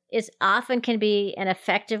is often can be an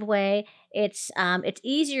effective way. It's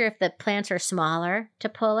easier if the plants are smaller to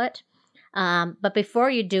pull it. But before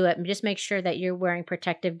you do it, just make sure that you're wearing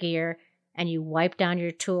protective gear and you wipe down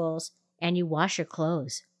your tools and you wash your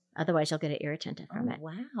clothes. Otherwise, you'll get an irritant from it.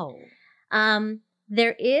 Wow.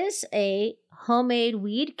 There is a homemade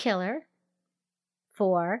weed killer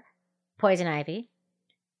for poison ivy.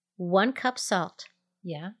 1 cup salt.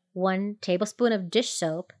 Yeah. 1 tablespoon of dish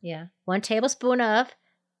soap. Yeah. 1 tablespoon of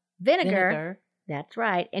vinegar. That's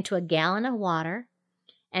right. Into a gallon of water.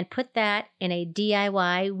 And put that in a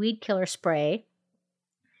DIY weed killer spray.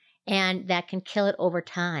 And that can kill it over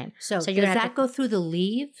time. So does that go through the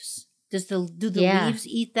leaves? Do the leaves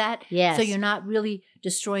eat that? Yes. So you're not really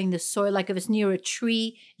destroying the soil. Like if it's near a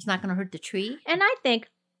tree, it's not going to hurt the tree? And I think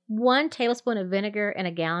 1 tablespoon of vinegar in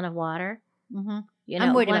a gallon of water. Mm-hmm.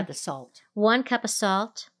 I'm worried about the salt. 1 cup of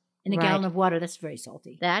salt. In a gallon of water, that's very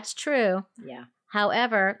salty. That's true. Yeah.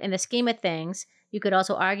 However, in the scheme of things, you could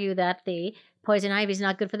also argue that the poison ivy is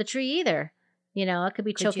not good for the tree either. It could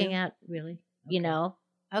be choking out, really,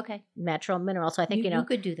 natural minerals. So I think, you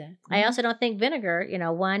could do that. I also don't think vinegar,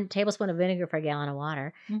 1 tablespoon of vinegar for a gallon of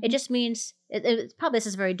water. It just means, it's probably this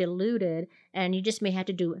is very diluted, and you just may have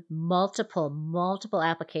to do multiple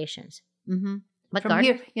applications. Mm-hmm. But from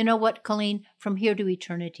here, you know what, Colleen? From here to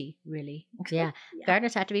eternity, really. Yeah.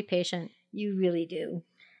 Gardeners have to be patient. You really do.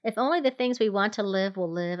 If only the things we want to live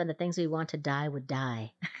will live, and the things we want to die would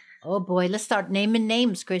die. Oh boy, let's start naming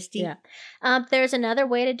names, Christy. Yeah. There's another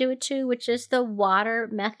way to do it too, which is the water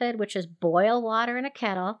method, which is boil water in a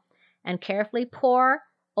kettle and carefully pour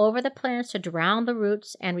over the plants to drown the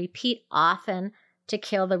roots, and repeat often to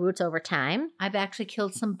kill the roots over time. I've actually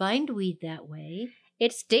killed some bindweed that way.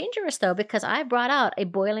 It's dangerous though, because I brought out a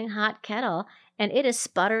boiling hot kettle and it is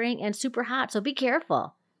sputtering and super hot. So be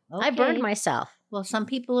careful. Okay. I burned myself. Well, some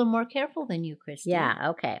people are more careful than you, Christy. Yeah,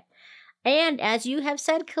 okay. And as you have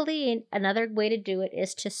said, Colleen, another way to do it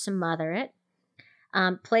is to smother it.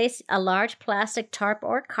 Place a large plastic tarp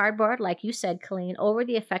or cardboard, like you said, Colleen, over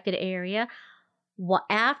the affected area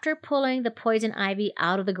after pulling the poison ivy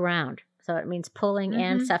out of the ground. So it means pulling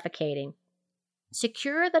and suffocating.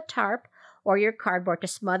 Secure the tarp or your cardboard to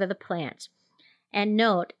smother the plant. And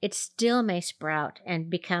note, it still may sprout and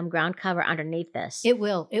become ground cover underneath this. It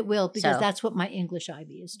will, because that's what my English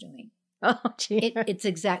ivy is doing. Oh, gee. It's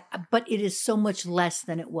exact, but it is so much less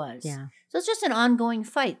than it was. Yeah. So it's just an ongoing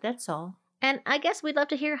fight, that's all. And I guess we'd love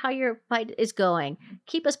to hear how your fight is going.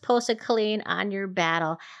 Keep us posted, Colleen, on your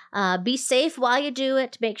battle. Be safe while you do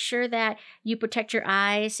it. Make sure that you protect your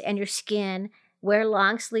eyes and your skin. Wear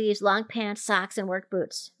long sleeves, long pants, socks, and work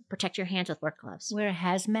boots. Protect your hands with work gloves. Wear a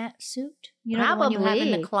hazmat suit? Probably. The one you have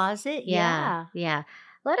in the closet? Yeah.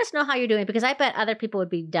 Let us know how you're doing, because I bet other people would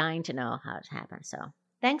be dying to know how it happened. So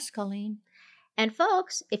thanks, Colleen. And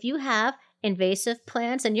folks, if you have invasive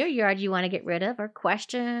plants in your yard you want to get rid of, or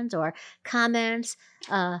questions or comments,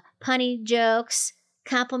 punny jokes,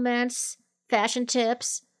 compliments, fashion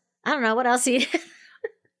tips, I don't know what else you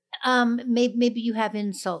maybe you have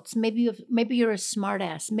insults. Maybe you're a smart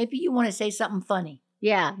ass. Maybe you want to say something funny.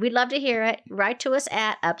 Yeah, we'd love to hear it. Write to us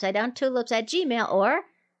at upsidedowntulips@gmail.com or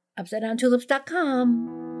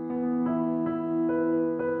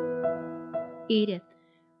upsidedowntulips.com. Edith.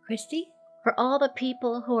 Christy? For all the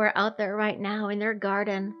people who are out there right now in their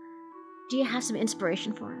garden, do you have some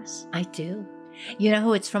inspiration for us? I do. You know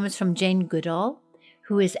who it's from? It's from Jane Goodall,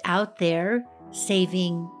 who is out there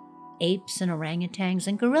saving apes and orangutans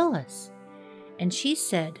and gorillas. And she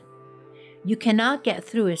said, "You cannot get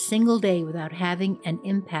through a single day without having an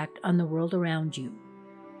impact on the world around you.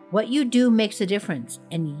 What you do makes a difference,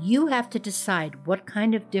 and you have to decide what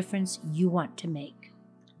kind of difference you want to make."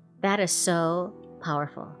 That is so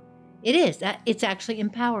powerful. It is. It's actually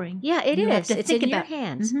empowering. Yeah, it You have is. to It's think in your about-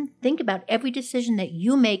 hands. Think about every decision that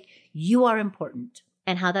you make. You are important.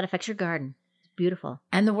 And how that affects your garden. It's beautiful.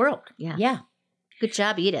 And the world. Yeah. Yeah. Good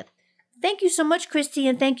job, Edith. Thank you so much, Christy,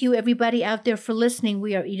 and thank you everybody out there for listening.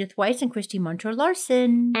 We are Edith Weiss and Christy Montour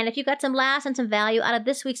Larson. And if you got some laughs and some value out of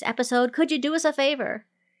this week's episode, could you do us a favor?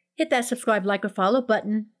 Hit that subscribe, like, or follow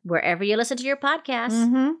button. Wherever you listen to your podcasts.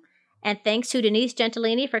 Mm-hmm. And thanks to Denise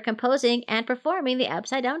Gentilini for composing and performing the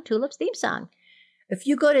Upside Down Tulips theme song. If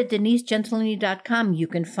you go to denisegentilini.com, you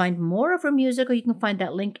can find more of her music, or you can find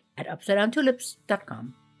that link at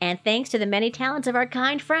upsidedowntulips.com. And thanks to the many talents of our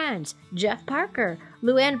kind friends, Jeff Parker,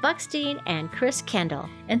 Luann Buckstein, and Chris Kendall.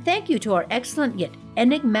 And thank you to our excellent yet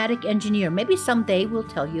enigmatic engineer. Maybe someday we'll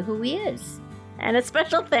tell you who he is. And a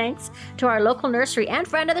special thanks to our local nursery and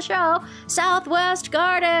friend of the show, Southwest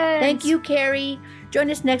Gardens. Thank you, Carrie. Join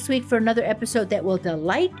us next week for another episode that will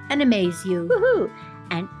delight and amaze you. Woohoo!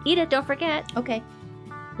 And Edith, don't forget, Okay,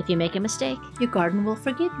 if you make a mistake, your garden will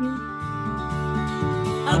forgive you.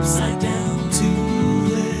 Upside down